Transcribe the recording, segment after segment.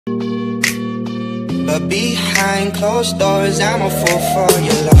But behind closed doors, I'm a fool for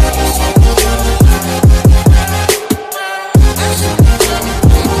your love.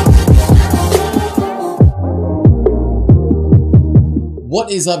 What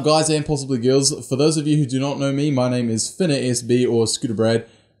is up, guys and possibly girls? For those of you who do not know me, my name is Finna SB or Scooter Brad,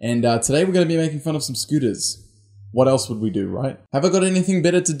 and today we're going to be making fun of some scooters. What else would we do, right? Have I got anything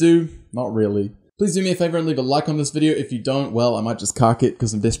better to do? Not really. Please do me a favor and leave a like on this video. If you don't, well, I might just cark it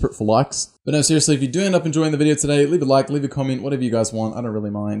because I'm desperate for likes. But no, seriously, if you do end up enjoying the video today, leave a like, leave a comment, whatever you guys want. I don't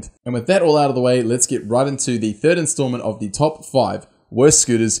really mind. And with that all out of the way, let's get right into the third installment of the top 5 worst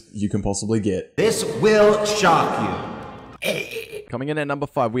scooters you can possibly get. This will shock you. Coming in at number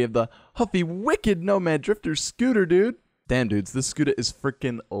 5, we have the Huffy Wicked Nomad Drifter scooter, dude. Damn, dudes, this scooter is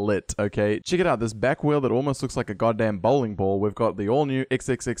freaking lit, okay? Check it out, this back wheel that almost looks like a goddamn bowling ball. We've got the all-new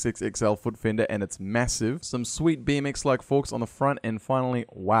XXXXXL foot fender, and it's massive. Some sweet BMX-like forks on the front, and finally,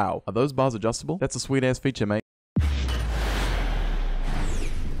 wow. Are those bars adjustable? That's a sweet-ass feature, mate.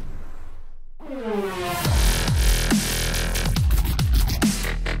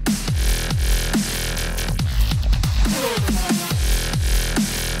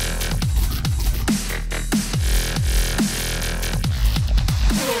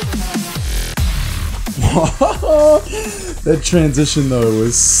 That transition though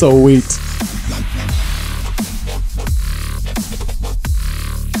was sweet.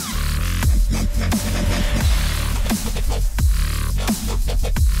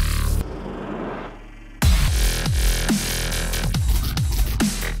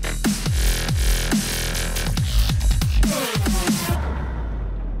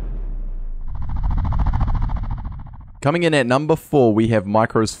 Coming in at number 4, we have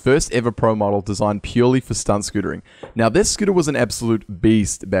Micro's first ever pro model designed purely for stunt scootering. Now, this scooter was an absolute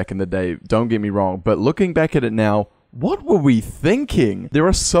beast back in the day, don't get me wrong, but looking back at it now, what were we thinking? There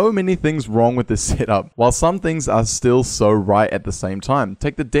are so many things wrong with this setup, while some things are still so right at the same time.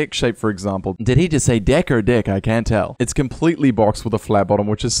 Take the deck shape, for example. Did he just say deck or deck? I can't tell. It's completely boxed with a flat bottom,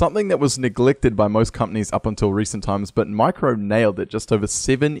 which is something that was neglected by most companies up until recent times, but Micro nailed it just over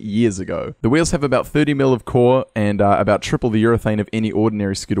 7 years ago. The wheels have about 30 mil of core and about triple the urethane of any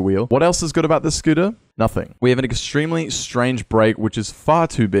ordinary scooter wheel. What else is good about this scooter? Nothing. We have an extremely strange brake, which is far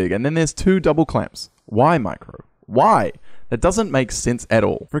too big, and then there's 2 double clamps. Why, Micro? Why? That doesn't make sense at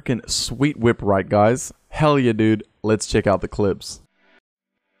all. Freaking sweet whip, right, guys? Hell yeah, dude. Let's check out the clips.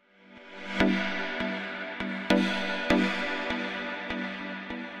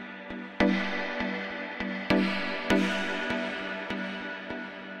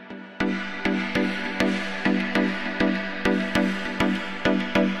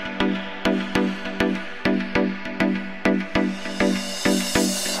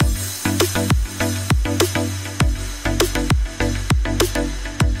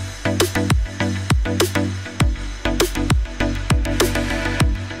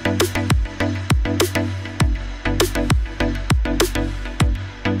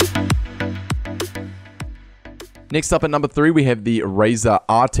 Next up at number 3, we have the Razor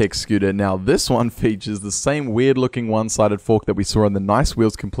R-Tech scooter. Now, this one features the same weird-looking one-sided fork that we saw in the Nice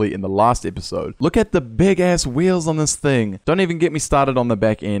Wheels Complete in the last episode. Look at the big-ass wheels on this thing. Don't even get me started on the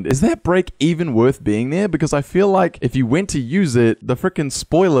back end. Is that brake even worth being there? Because I feel like if you went to use it, the frickin'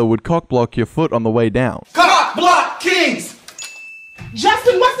 spoiler would cock-block your foot on the way down. Cock-block kings!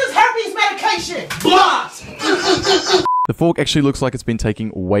 Justin, what's this herpes medication? Blocked! The fork actually looks like it's been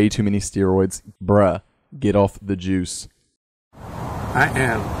taking way too many steroids. Bruh. Get off the juice. I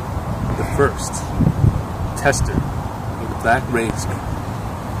am the first tester of the Black Ranger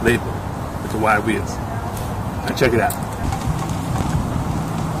label with the wide wheels. Now check it out.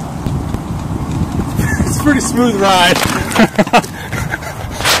 It's a pretty smooth ride.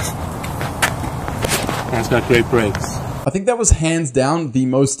 And it's got great brakes. I think that was hands down the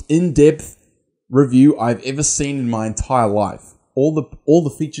most in-depth review I've ever seen in my entire life. All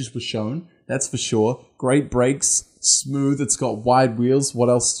the features were shown. That's for sure. Great brakes, smooth. It's got wide wheels. What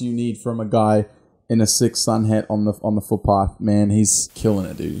else do you need from a guy in a sick sun hat on the footpath? Man, he's killing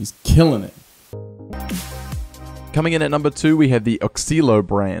it, dude. He's killing it. Coming in at number 2, we have the Oxilo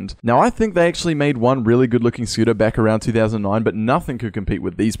brand. Now, I think they actually made one really good-looking scooter back around 2009, but nothing could compete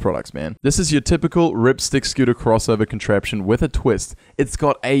with these products, man. This is your typical ripstick scooter crossover contraption with a twist. It's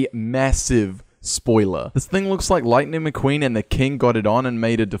got a massive spoiler. This thing looks like Lightning McQueen and the King got it on and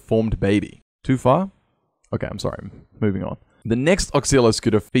made a deformed baby. Too far? Okay, I'm sorry. Moving on. The next Oxilo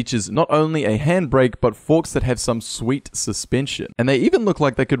scooter features not only a handbrake, but forks that have some sweet suspension. And they even look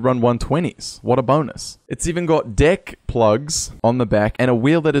like they could run 120s. What a bonus. It's even got deck plugs on the back and a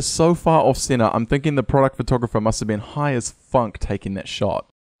wheel that is so far off center, I'm thinking the product photographer must have been high as funk taking that shot.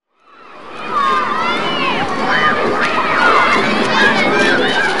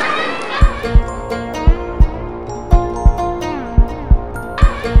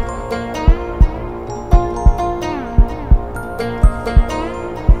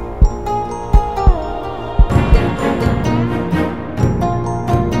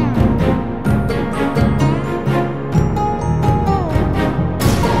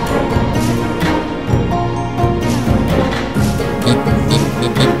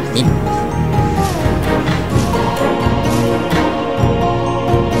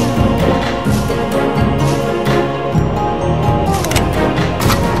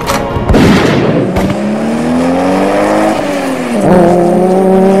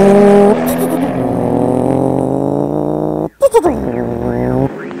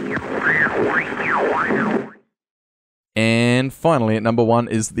 And finally, at number 1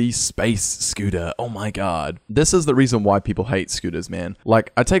 is the Space Scooter. Oh my god. This is the reason why people hate scooters, man.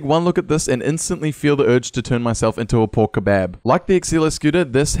 Like, I take one look at this and instantly feel the urge to turn myself into a pork kebab. Like the Excella scooter,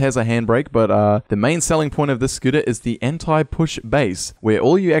 this has a handbrake, but the main selling point of this scooter is the anti-push base, where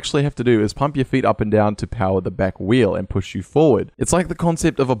all you actually have to do is pump your feet up and down to power the back wheel and push you forward. It's like the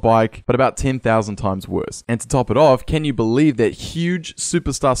concept of a bike, but about 10,000 times worse. And to top it off, can you believe that huge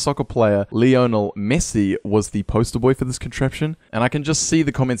superstar soccer player Lionel Messi was the poster boy for this contraption? And I can just see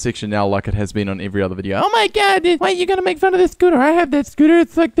the comment section now like it has been on every other video. Oh my god, why are you gonna make fun of this scooter? I have that scooter.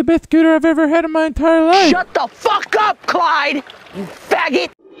 It's like the best scooter I've ever had in my entire life. Shut the fuck up, Clyde! You faggot!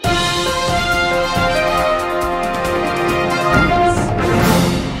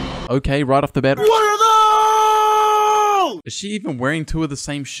 Okay, right off the bat. What are those? Is she even wearing two of the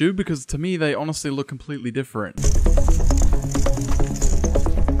same shoe? Because to me, they honestly look completely different.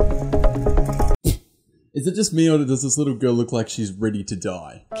 Is it just me, or does this little girl look like she's ready to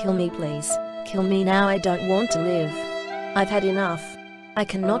die? Kill me, please. Kill me now. I don't want to live. I've had enough. I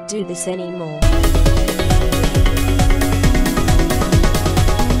cannot do this anymore.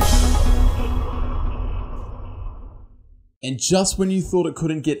 And just when you thought it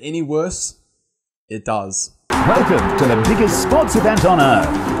couldn't get any worse, it does. Welcome to the biggest sports event on Earth.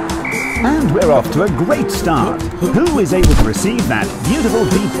 And we're off to a great start. Who is able to receive that beautiful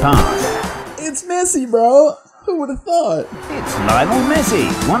deep pass? It's Messi, bro! Who would have thought? It's Lionel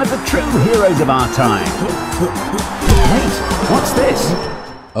Messi, one of the true heroes of our time. Wait, what's this?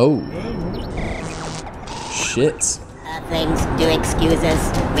 Oh. Shit. Things do excuse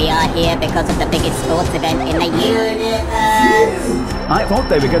us. We are here because of the biggest sports event in the universe. I thought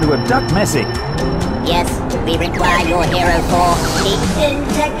they were going to abduct Messi. Yes, we require your hero for the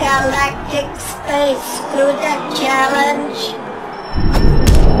Intergalactic Space Scooter Challenge.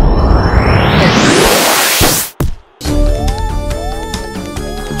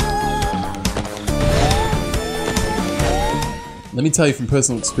 Let me tell you from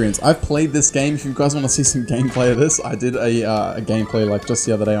personal experience, I've played this game. If you guys want to see some gameplay of this, I did a gameplay like just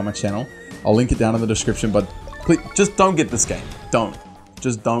the other day on my channel. I'll link it down in the description, but please, just don't get this game. Don't.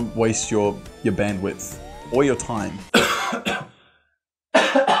 Just don't waste your bandwidth or your time.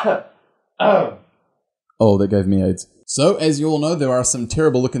 Oh, that gave me AIDS. So, as you all know, there are some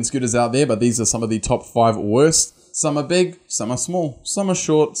terrible looking scooters out there, but these are some of the top 5 worst. Some are big, some are small, some are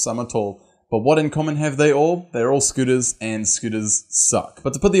short, some are tall. But what in common have they all? They're all scooters, and scooters suck.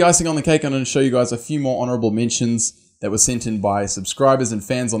 But to put the icing on the cake, I'm going to show you guys a few more honorable mentions that were sent in by subscribers and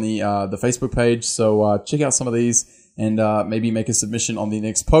fans on the Facebook page. So check out some of these, and maybe make a submission on the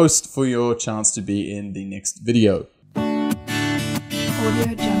next post for your chance to be in the next video.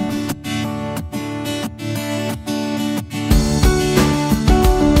 Audio Jungle.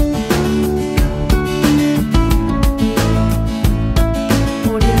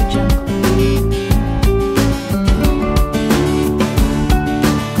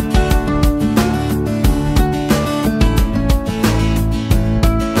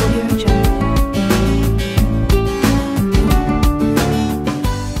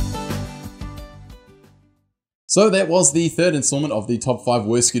 So that was the third installment of the top 5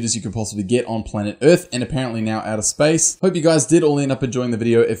 worst scooters you could possibly get on planet Earth, and apparently now out of space. Hope you guys did all end up enjoying the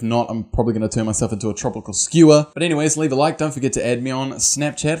video. If not, I'm probably going to turn myself into a tropical skewer. But anyways, leave a like. Don't forget to add me on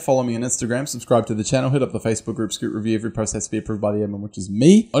Snapchat, follow me on Instagram, subscribe to the channel, hit up the Facebook group Scoot Review. Every post has to be approved by the admin, which is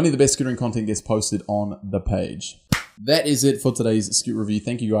me. Only the best scootering content gets posted on the page. That is it for today's Scoot Review.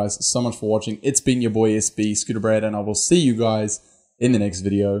 Thank you guys so much for watching. It's been your boy SB, Scooter Brad, and I will see you guys in the next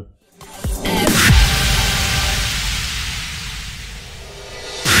video.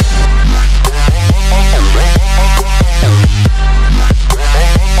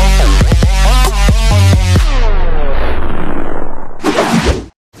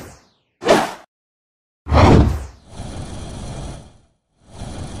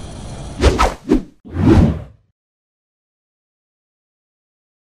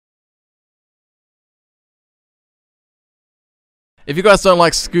 If you guys don't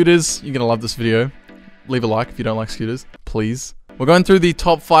like scooters, you're gonna love this video. Leave a like if you don't like scooters, please. We're going through the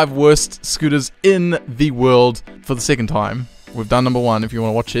top 5 worst scooters in the world for the second time. We've done number 1. If you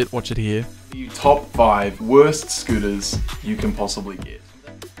want to watch it here. The top 5 worst scooters you can possibly get.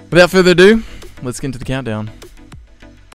 Without further ado, let's get into the countdown.